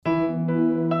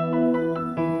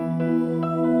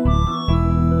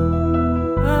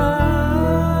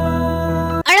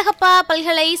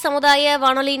பல்கலை சமுதாய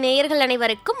வானொலி நேயர்கள்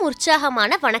அனைவருக்கும்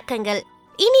உற்சாகமான வணக்கங்கள்.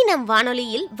 இனி நம்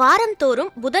வானொலியில்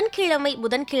வாரந்தோறும்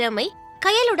புதன்கிழமை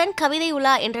கயலுடன் கவிதை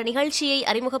உலா என்ற நிகழ்ச்சியை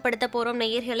அறிமுகப்படுத்த போறோம்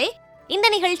நேயர்களே. இந்த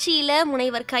நிகழ்ச்சியில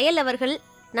முனைவர் கயல் அவர்கள்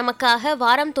நமக்காக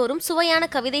வாரந்தோறும் சுவையான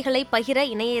கவிதைகளை பகிர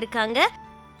இணைய இருக்காங்க.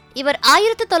 இவர்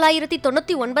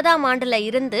 1999ஆம் ஆண்டுல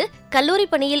இருந்து கல்லூரி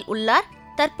பணியில் உள்ளார்.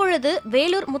 தற்பொழுது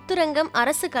வேலூர் முத்துரங்கம்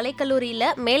அரசு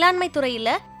கலைக்கல்லூரியில மேலாண்மை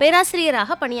துறையில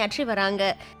பேராசிரியராக பணியாற்றி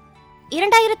வராங்க.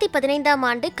 2015ஆம்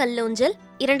ஆண்டு கல்லூஞ்சல்,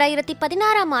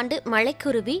 2016ஆம் ஆண்டு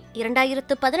மலைக்குருவி,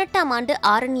 2018ஆம் ஆண்டு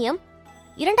ஆரண்யம்,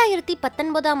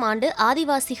 2019ஆம் ஆண்டு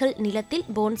ஆதிவாசிகள் நிலத்தில்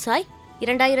போன்சாய்,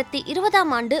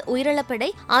 2020ஆம் ஆண்டு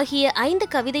உயிரிழப்படை ஆகிய 5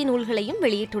 கவிதை நூல்களையும்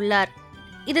வெளியிட்டுள்ளார்.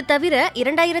 இது தவிர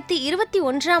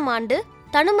 2021ஆம் ஆண்டு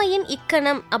தனுமையின்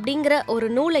இக்கணம் அப்படிங்கிற ஒரு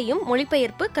நூலையும்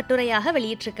மொழிபெயர்ப்பு கட்டுரையாக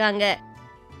வெளியிட்டிருக்காங்க.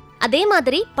 அதே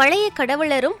மாதிரி பழைய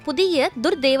கடவுளரும் புதிய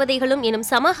துர்தேவதைகளும் எனும்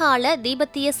சமகால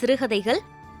தீபத்திய சிறுகதைகள்,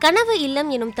 கனவு இல்லம்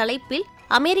எனும் தலைப்பில்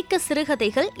அமெரிக்க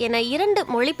சிறுகதைகள் என 2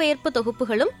 மொழிபெயர்ப்பு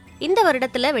தொகுப்புகளும் இந்த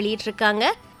வருடத்துல வெளியிட்டிருக்காங்க.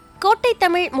 கோட்டை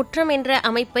தமிழ் முற்றம் என்ற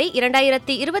அமைப்பை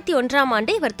 2021ஆம்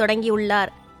ஆண்டு இவர்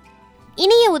தொடங்கியுள்ளார்.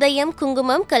 இனிய உதயம்,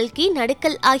 குங்குமம், கல்கி,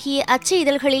 நடுக்கல் ஆகிய அச்சு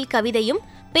இதழ்களில் கவிதையும்,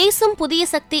 பேசும் புதிய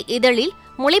சக்தி இதழில்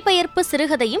மொழிபெயர்ப்பு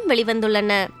சிறுகதையும்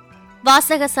வெளிவந்துள்ளன.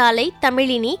 வாசகசாலை,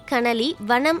 தமிழினி, கனலி,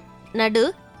 வனம், நடு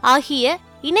ஆகிய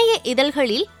இணைய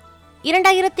இதழ்களில்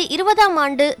 2020ஆம்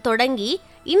ஆண்டு தொடங்கி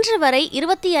இன்று வரை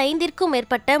 25ற்கும்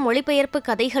மேற்பட்ட மொழிபெயர்ப்பு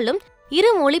கதைகளும்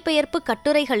 2 மொழிபெயர்ப்பு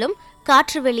கட்டுரைகளும்,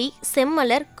 காற்றுவெளி,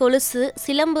 செம்மலர், கொலுசு,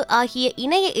 சிலம்பு ஆகிய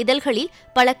இணைய இதழ்களில்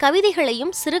பல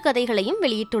கவிதைகளையும் சிறுகதைகளையும்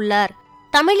வெளியிட்டுள்ளார்.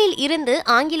 தமிழில் இருந்து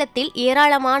ஆங்கிலத்தில்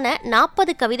ஏராளமான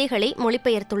 40 கவிதைகளை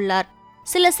மொழிபெயர்த்துள்ளார்.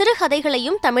 சில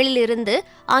சிறுகதைகளையும் தமிழில் இருந்து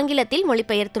ஆங்கிலத்தில்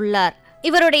மொழிபெயர்த்துள்ளார்.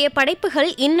 இவருடைய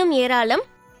படைப்புகள் இன்னும் ஏராளம்.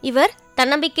 இவர்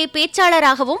தன்னம்பிக்கை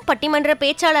பேச்சாளராகவும் பட்டிமன்ற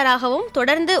பேச்சாளராகவும்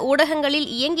தொடர்ந்து ஊடகங்களில்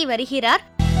இயங்கி வருகிறார்.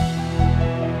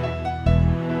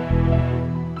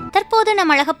 தற்போது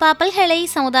நம் அழகப்பா பல்கலை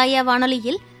சமுதாய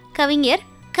வானொலியில் கவிஞர்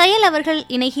கயல் அவர்கள்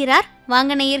இணைகிறார்.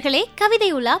 வாங்க நேயர்களே, கவிதை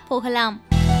உலா போகலாம்.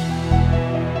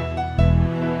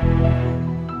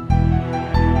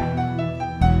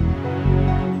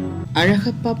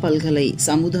 அழகப்பா பல்கலை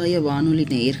சமுதாய வானொலி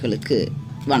நேயர்களுக்கு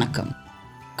வணக்கம்.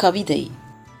 கவிதை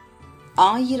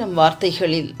 1000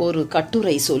 வார்த்தைகளில் ஒரு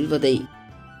கட்டுரை சொல்வதை,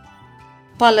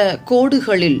 பல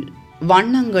கோடுகளில்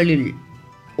வண்ணங்களில்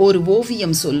ஒரு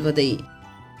ஓவியம் சொல்வதை,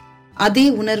 அதே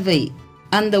உணர்வை,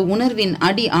 அந்த உணர்வின்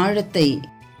அடி ஆழத்தை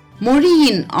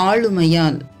மொழியின்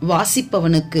ஆளுமையால்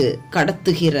வாசிப்பவனுக்கு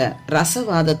கடத்துகிற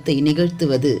ரசவாதத்தை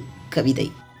நிகழ்த்துவது கவிதை.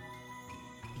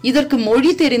 இதற்கு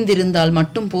மொழி தெரிந்திருந்தால்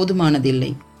மட்டும்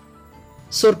போதுமானதில்லை.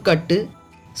 சொற்கட்டு,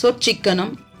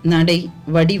 சொற்சிக்கனம், நடை,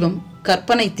 வடிவம்,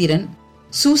 கற்பனை திறன்,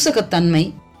 சூசகத்தன்மை,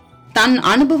 தன்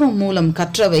அனுபவம் மூலம்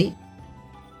கற்றவை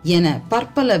என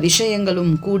பற்பல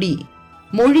விஷயங்களும் கூடி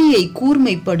மொழியை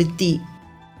கூர்மைப்படுத்தி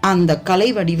அந்த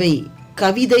கலைவடிவை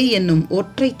கவிதை என்னும்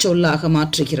ஒற்றை சொல்லாக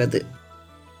மாற்றுகிறது.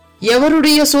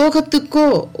 எவருடைய சோகத்துக்கோ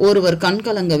ஒருவர்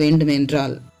கண்கலங்க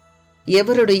வேண்டுமென்றால்,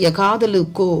 எவருடைய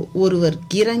காதலுக்கோ ஒருவர்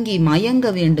இறங்கி மயங்க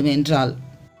வேண்டுமென்றால்,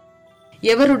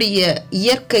 எவருடைய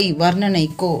இயற்கை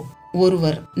வர்ணனைக்கோ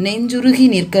ஒருவர் நெஞ்சுருகி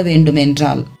நிற்க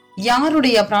வேண்டுமென்றால்,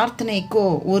 யாருடைய பிரார்த்தனைக்கோ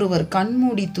ஒருவர்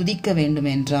கண்மூடி துதிக்க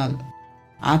வேண்டுமென்றால்,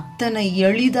 அத்தனை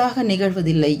எளிதாக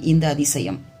நிகழ்வதில்லை இந்த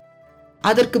அதிசயம்.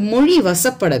 அதற்கு மொழி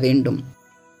வசப்பட வேண்டும்.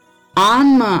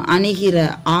 ஆன்மா அணிகிற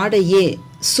ஆடையே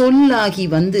சொல்லாகி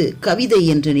வந்து கவிதை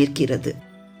என்று நிற்கிறது.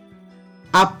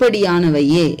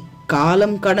 அப்படியானவையே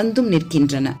காலம் கடந்தும்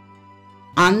நிற்கின்றன.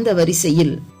 அந்த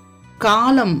வரிசையில்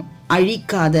காலம்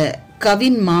அழிக்காத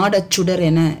கவின் மாடச் சுடர்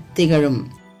என திகழும்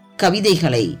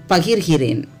கவிதைகளை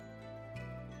பகிர்கிறேன்.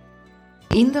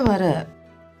 இந்த வார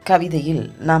கவிதையில்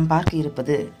நாம் பார்க்க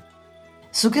இருப்பது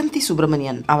சுகந்தி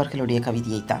சுப்பிரமணியன் அவர்களுடைய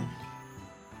கவிதையைத்தான்.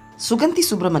 சுகந்தி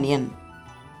சுப்பிரமணியன்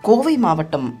கோவை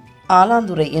மாவட்டம்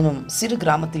ஆலாந்துறை எனும் சிறு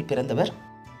கிராமத்தில் பிறந்தவர்.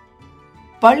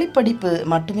 பள்ளிப்படிப்பு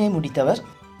மட்டுமே முடித்தவர்.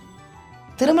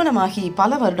 திருமணமாகி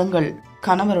பல வருடங்கள்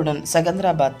கணவருடன்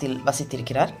செகந்திராபாத்தில்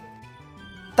வசித்திருக்கிறார்.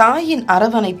 தாயின்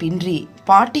அரவணைப்பின்றி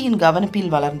பாட்டியின்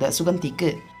கவனிப்பில் வளர்ந்த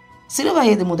சுகந்திக்கு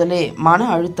சிறுவயது முதலே மன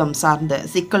அழுத்தம் சார்ந்த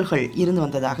சிக்கல்கள் இருந்து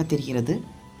வந்ததாக தெரிகிறது.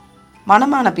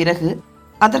 மணமான பிறகு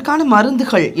அதற்கான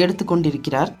மருந்துகள்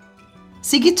எடுத்துக்கொண்டிருக்கிறார்.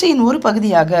 சிகிச்சையின் ஒரு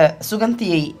பகுதியாக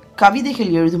சுகந்தியை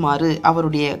கவிதைகள் எழுதுமாறு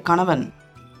அவருடைய கணவன்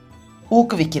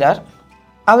ஊக்குவிக்கிறார்.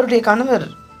 அவருடைய கணவர்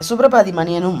சுப்ரபாதி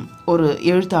மணியனும் ஒரு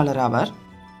எழுத்தாளர் ஆவார்.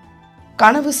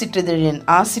 கனவு சிற்றிதழின்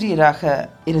ஆசிரியராக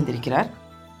இருந்திருக்கிறார்.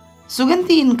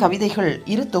 சுகந்தியின் கவிதைகள்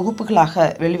 2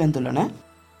 தொகுப்புகளாக வெளிவந்துள்ளன.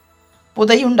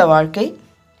 புதையுண்ட வாழ்க்கை,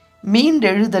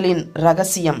 மீண்டெழுதலின்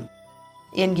இரகசியம்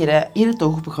என்கிற 2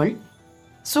 தொகுப்புகள்.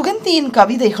 சுகந்தியின்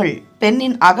கவிதைகள்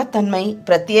பெண்ணின் அகத்தன்மை,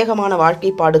 பிரத்யேகமான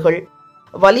வாழ்க்கைப்பாடுகள்,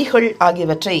 வலிகள்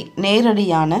ஆகியவற்றை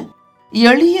நேரடியான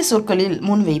எளிய சொற்களில்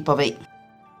முன்வைப்பவை.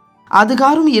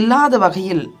 அதுகாரும் இல்லாத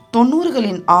வகையில்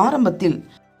 90களின் ஆரம்பத்தில்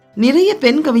நிறைய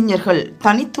பெண் கவிஞர்கள்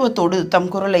தனித்துவத்தோடு தம்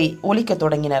குரலை ஒலிக்கத்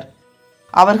தொடங்கினர்.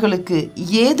 அவர்களுக்கு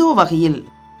ஏதோ வகையில்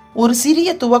ஒரு சிறிய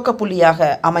துவக்க புள்ளியாக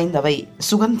அமைந்தவை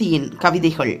சுகந்தியின்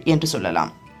கவிதைகள் என்று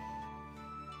சொல்லலாம்.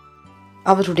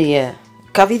 அவருடைய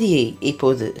கவிதையை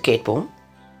இப்போது கேட்போம்.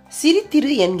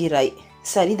 சிரித்திரு என்கிறாய்,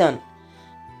 சரிதான்,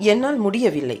 என்னால்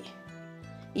முடியவில்லை.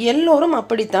 எல்லோரும்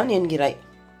அப்படித்தான் என்கிறாய்,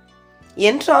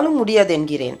 என்றாலும் முடியாது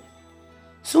என்கிறேன்.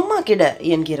 சும்மா கிட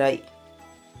என்கிறாய்,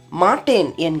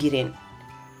 மாட்டேன் என்கிறேன்.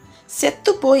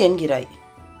 செத்துப்போ என்கிறாய்,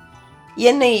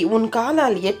 என்னை உன்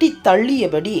காலால் எட்டி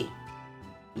தள்ளியபடி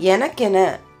எனக்கென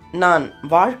நான்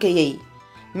வாழ்க்கையை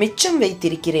மிச்சம்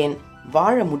வைத்திருக்கிறேன்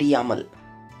வாழ முடியாமல்.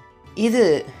 இது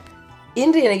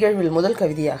இன்றைய நிகழ்வில் முதல்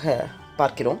கவிதையாக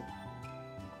பார்க்கிறோம்.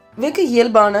 வெகு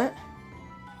இயல்பான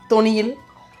தொனியில்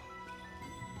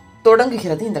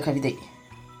தொடங்குகிறது இந்த கவிதை.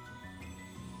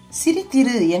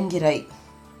 சிரித்திரு என்கிறாய்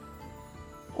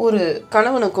ஒரு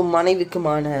கணவனுக்கும்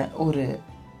மனைவிக்குமான ஒரு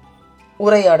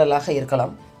உரையாடலாக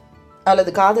இருக்கலாம்,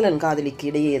 அல்லது காதலன் காதலிக்கு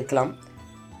இடையே இருக்கலாம்,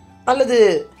 அல்லது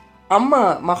அம்மா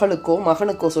மகளுக்கோ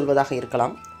மகனுக்கோ சொல்வதாக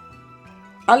இருக்கலாம்,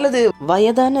 அல்லது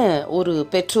வயதான ஒரு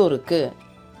பெற்றோருக்கு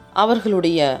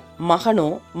அவர்களுடைய மகனோ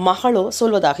மகளோ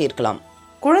சொல்வதாக இருக்கலாம்,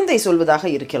 குழந்தை சொல்வதாக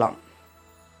இருக்கலாம்.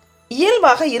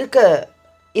 இயல்பாக இருக்க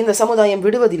இந்த சமுதாயம்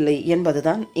விடுவதில்லை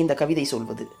என்பதுதான் இந்த கவிதை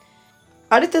சொல்வது.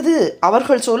 அடுத்தது,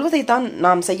 அவர்கள் சொல்வதைத்தான்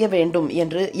நாம் செய்ய வேண்டும்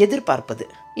என்று எதிர்பார்ப்பது.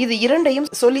 இது இரண்டையும்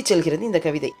சொல்லிச் செல்கிறது இந்த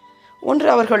கவிதை. ஒன்று,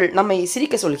 அவர்கள் நம்மை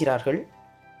சிரிக்க சொல்கிறார்கள்,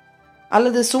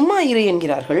 அல்லது சும்மா இரு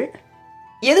என்கிறார்கள்,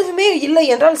 எதுவுமே இல்லை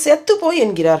என்றால் செத்து போய்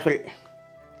என்கிறார்கள்.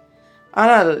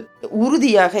 ஆனால்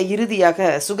உறுதியாக இறுதியாக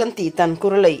சுகந்தி தன்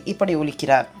குரலை இப்படி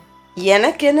ஒலிக்கிறார்.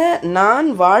 எனக்கென நான்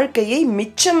வாழ்க்கையை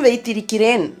மிச்சம்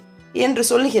வைத்திருக்கிறேன் என்று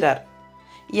சொல்லுகிறார்.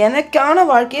 எனக்கான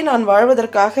வாழ்க்கையை நான்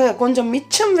வாழ்வதற்காக கொஞ்சம்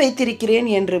மிச்சம் வைத்திருக்கிறேன்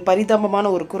என்று பரிதாபமான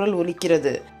ஒரு குரல்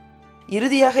ஒலிக்கிறது.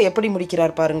 இறுதியாக எப்படி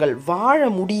முடிக்கிறார் பாருங்கள், வாழ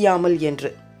முடியாமல்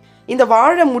என்று. இந்த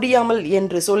வாழ முடியாமல்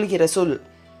என்று சொல்கிற சொல்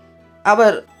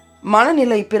அவர்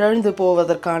மனநிலை பிறழ்ந்து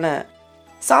போவதற்கான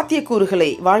சாத்தியக்கூறுகளை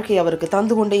வாழ்க்கை அவருக்கு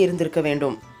தந்து கொண்டே இருந்திருக்க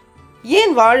வேண்டும்.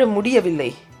 ஏன் வாழ முடியவில்லை?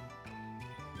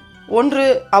 ஒன்று,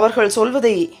 அவர்கள்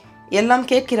சொல்வதை எல்லாம்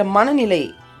கேட்கிற மனநிலை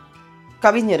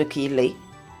கவிஞருக்கு இல்லை,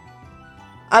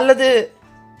 அல்லது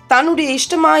தன்னுடைய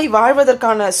இஷ்டமாய்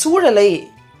வாழ்வதற்கான சூழலை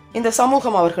இந்த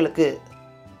சமூகம் அவர்களுக்கு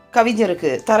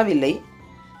கவிஞருக்கு தரவில்லை.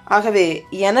 ஆகவே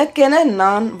எனக்கென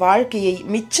நான் வாழ்க்கையை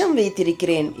மிச்சம்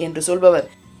வைத்திருக்கிறேன் என்று சொல்பவர்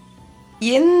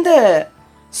எந்த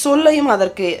சொல்லையும்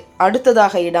அதற்கு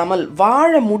அடுத்ததாக இடாமல்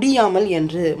வாழ முடியாமல்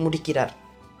என்று முடிக்கிறார்.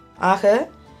 ஆக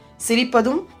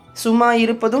சிரிப்பதும் சும்மா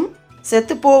இருப்பதும்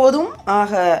செத்துப்போவதும்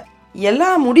ஆக எல்லா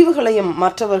முடிவுகளையும்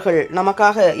மற்றவர்கள்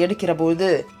நமக்காக எடுக்கிற போது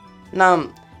நாம்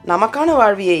நமக்கான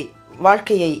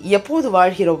வாழ்க்கையை எப்போது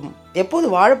வாழ்கிறோம், எப்போது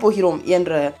வாழப்போகிறோம்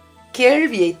என்ற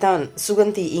கேள்வியைத்தான்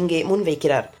சுகந்தி இங்கே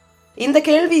முன்வைக்கிறார். இந்த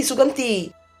கேள்வி சுகந்தி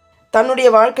தன்னுடைய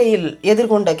வாழ்க்கையில்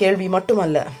எதிர்கொண்ட கேள்வி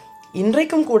மட்டுமல்ல,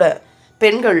 இன்றைக்கும் கூட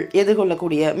பெண்கள்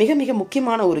எதிர்கொள்ளக்கூடிய மிக மிக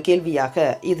முக்கியமான ஒரு கேள்வியாக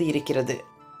இது இருக்கிறது.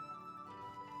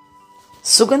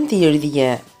 சுகந்தி எழுதிய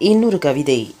இன்னொரு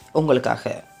கவிதை உங்களுக்காக.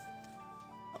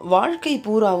 வாழ்க்கை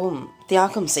பூராவும்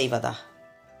தியாகம் செய்வதா?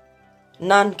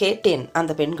 நான் கேட்டேன்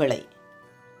அந்த பெண்களை.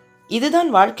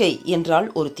 இதுதான் வாழ்க்கை என்றாள்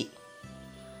ஒருத்தி.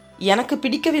 எனக்கு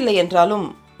பிடிக்கவில்லை என்றாலும்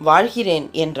வாழ்கிறேன்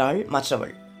என்றாள்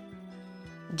மற்றவள்.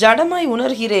 ஜடமாய்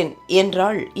உணர்கிறேன்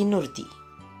என்றாள் இன்னொருத்தி.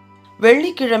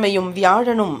 வெள்ளிக்கிழமையும்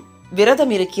வியாழனும்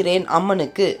விரதம் இருக்கிறேன்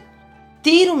அம்மனுக்கு,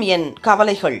 தீரும் என்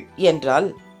கவலைகள் என்றால்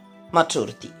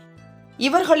மற்றொருத்தி.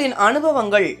 இவர்களின்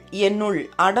அனுபவங்கள் என்னுள்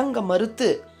அடங்க மறுத்து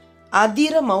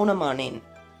அதிர மௌனமானேன்.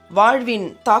 வாழ்வின்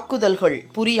தாக்குதல்கள்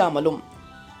புரியாமலும்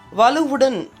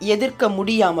வலுவுடன் எதிர்க்க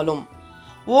முடியாமலும்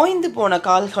ஓய்ந்து போன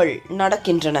கால்கள்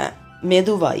நடக்கின்றன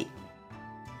மெதுவாய்,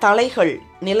 தலைகள்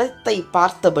நிலத்தை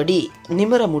பார்த்தபடி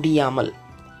நிமிர முடியாமல்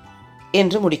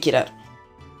என்று முடிக்கிறார்.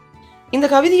 இந்த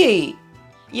கவிதையை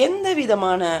எந்த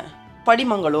விதமான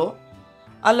படிமங்களோ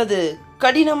அல்லது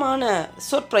கடினமான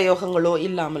சொற்பிரயோகங்களோ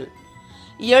இல்லாமல்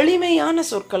எளிமையான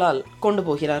சொற்களால் கொண்டு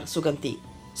போகிறார் சுகந்தி.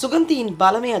 சுகந்தியின்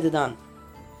பலமே அதுதான்.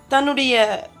 தன்னுடைய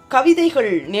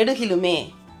கவிதைகள் நெடுகிலுமே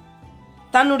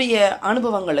தன்னுடைய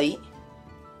அனுபவங்களை,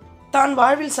 தான்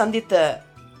வாழ்வில் சந்தித்த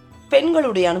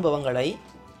பெண்களுடைய அனுபவங்களை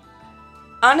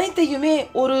அனைத்தையுமே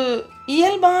ஒரு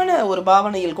இயல்பான ஒரு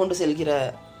பாவனையில் கொண்டு செல்கிற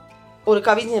ஒரு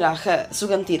கவிஞராக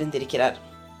சுகந்தி இருந்திருக்கிறார்.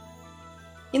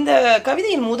 இந்த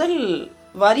கவிதையின் முதல்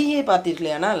வரியே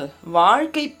பார்த்தீர்களேயானால்,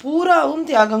 வாழ்க்கை பூராவும்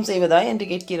தியாகம் செய்வதா என்று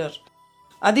கேட்கிறார்.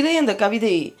 அதிலே அந்த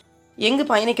கவிதை எங்கு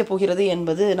பயணிக்கப் போகிறது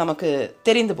என்பது நமக்கு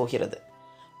தெரிந்து போகிறது.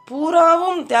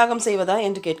 பூராவும் தியாகம் செய்வதா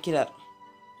என்று கேட்கிறார்.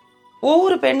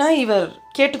 ஒவ்வொரு பெண்ணாய் இவர்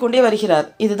கேட்டுக்கொண்டே வருகிறார்.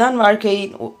 இதுதான் வாழ்க்கை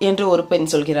என்று ஒரு பெண்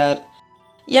சொல்கிறார்.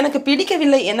 எனக்கு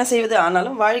பிடிக்கவில்லை, என்ன செய்வது,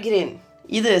 ஆனாலும் வாழ்கிறேன்,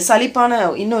 இது சலிப்பான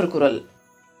இன்னொரு குரல்.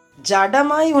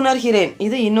 ஜடமாய் உணர்கிறேன்,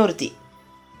 இது இன்னொருத்தி.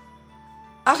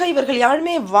 ஆக இவர்கள்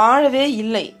யாருமே வாழவே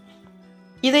இல்லை.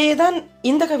 இதையேதான்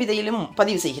இந்த கவிதையிலும்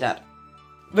பதிவு செய்கிறார்.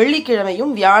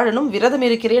 வெள்ளிக்கிழமையும் வியாழனும் விரதம்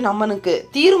இருக்கிறேன் அம்மனுக்கு,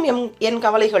 தீரும் என்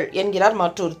கவலைகள் என்கிறார்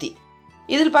மற்றொருத்தி.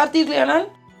 இதில் பார்த்தீர்களானால்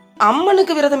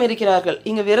அம்மனுக்கு விரதம் இருக்கிறார்கள்.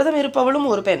 இங்கு விரதம் இருப்பவளும்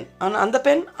ஒரு பெண். ஆனால் அந்த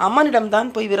பெண் அம்மனிடம்தான்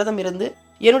போய் விரதம் இருந்து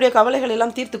என்னுடைய கவலைகள்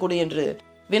எல்லாம் தீர்த்து கொடு என்று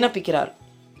விண்ணப்பிக்கிறாள்.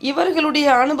 இவர்களுடைய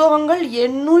அனுபவங்கள்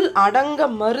என்னுள் அடங்க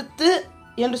மறுத்து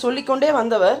என்று சொல்லிக்கொண்டே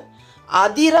வந்தவர்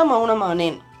அதிர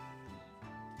மௌனமானேன்.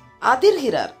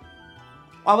 அதிர்கிறார்.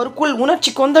 அவருக்குள்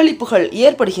உணர்ச்சி கொந்தளிப்புகள்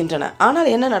ஏற்படுகின்றன. ஆனால்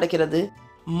என்ன நடக்கிறது?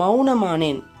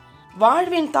 மௌனமானேன்.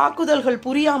 வாழ்வின் தாக்குதல்கள்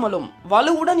புரியாமலும்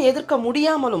வலுவுடன் எதிர்க்க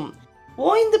முடியாமலும்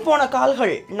ஓய்ந்து போன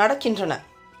கால்கள் நடக்கின்றன.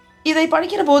 இதை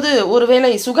படிக்கிற போது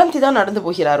ஒருவேளை சுகந்தி தான் நடந்து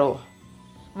போகிறாரோ?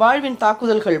 வாழ்வின்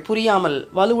தாக்குதல்கள் புரியாமல்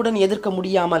வலுவுடன் எதிர்க்க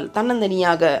முடியாமல்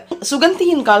தன்னந்தனியாக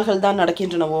சுகந்தியின் கால்கள் தான்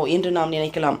நடக்கின்றனவோ என்று நாம்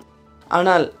நினைக்கலாம்.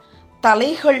 ஆனால்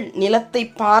தலைகள் நிலத்தை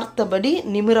பார்த்தபடி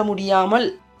நிமிர முடியாமல்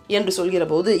என்று சொல்கிற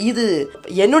போது இது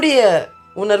என்னுடைய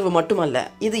உணர்வு மட்டுமல்ல,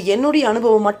 இது என்னுடைய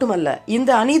அனுபவம் மட்டுமல்ல, இந்த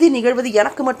அநீதி நிகழ்வது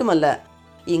எனக்கு மட்டுமல்ல,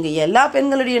 இங்கு எல்லா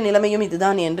பெண்களுடைய நிலைமையும்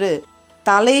இதுதான் என்று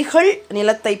தலைகள்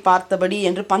நிலத்தை பார்த்தபடி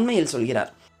என்று பன்மையில் சொல்கிறார்.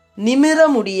 நிமிர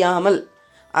முடியாமல்,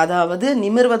 அதாவது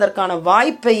நிமிர்வதற்கான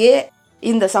வாய்ப்பையே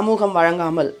இந்த சமூகம்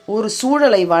வழங்காமல், ஒரு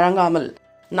சூழலை வழங்காமல்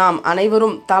நாம்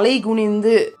அனைவரும் தலை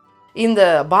குனிந்து இந்த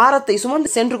பாரத்தை சுமந்து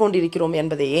சென்று கொண்டிருக்கிறோம்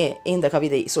என்பதையே இந்த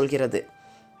கவிதை சொல்கிறது.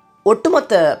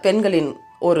 ஒட்டுமொத்த பெண்களின்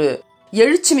ஒரு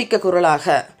எழுச்சிமிக்க குரலாக,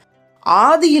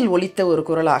 ஆதியில் ஒலித்த ஒரு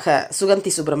குரலாக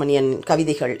சுகந்தி சுப்பிரமணியன்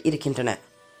கவிதைகள் இருக்கின்றன.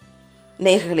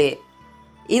 நேயர்களே,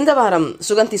 இந்த வாரம்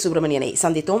சுகந்தி சுப்பிரமணியனை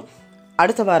சந்தித்தோம்.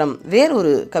 அடுத்த வாரம்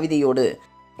வேறொரு கவிதையோடு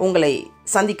உங்களை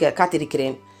சந்திக்க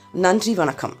காத்திருக்கிறேன். நன்றி,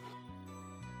 வணக்கம்.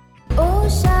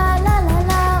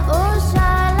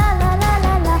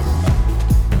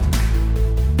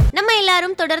 நம்ம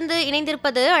எல்லாரும் தொடர்ந்து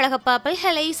இணைந்திருப்பது அழகப்பா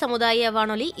பல்கலை சமுதாய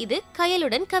வானொலி. இது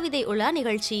கயலுடன் கவிதை உலா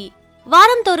நிகழ்ச்சி.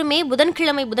 வாரந்தோறுமே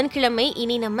புதன்கிழமை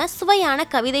இனி நம்ம சுவையான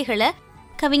கவிதைகளை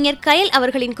கவிஞர் கயல்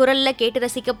அவர்களின் குரல்ல கேட்டு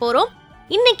ரசிக்க போறோம்.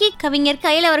 இன்னைக்கு கவிஞர்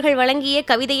கயல் அவர்கள் வழங்கிய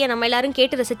கவிதையை நம்ம எல்லாரும்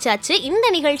கேட்டு ரசிச்சாச்சு. இந்த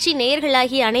நிகழ்ச்சி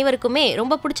நேயர்களாகிய அனைவருக்குமே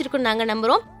ரொம்ப பிடிச்சிருக்குன்னு நாங்க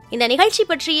நம்புறோம். இந்த நிகழ்ச்சி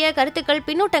பற்றிய கருத்துக்கள்,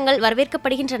 பின்னூட்டங்கள்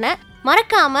வரவேற்கப்படுகின்றன.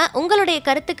 மறக்காம உங்களுடைய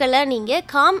கருத்துக்களை நீங்க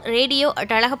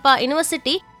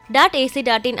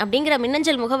com.radio@alagappa.university.ac.in அப்படிங்கிற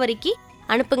மின்னஞ்சல் முகவரிக்கு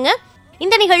அனுப்புங்க.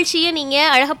 இந்த நிகழ்ச்சியை நீங்க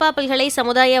அழகப்பா பல்கலை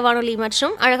சமுதாய வானொலி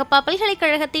மற்றும் அழகப்பா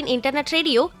பல்கலைக்கழகத்தின் இன்டர்நெட்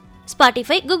ரேடியோ,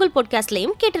 ஸ்பாட்டிஃபை, கூகுள்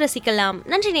பாட்காஸ்ட்லையும் கேட்டு ரசிக்கலாம்.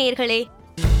 நன்றி நேயர்களே.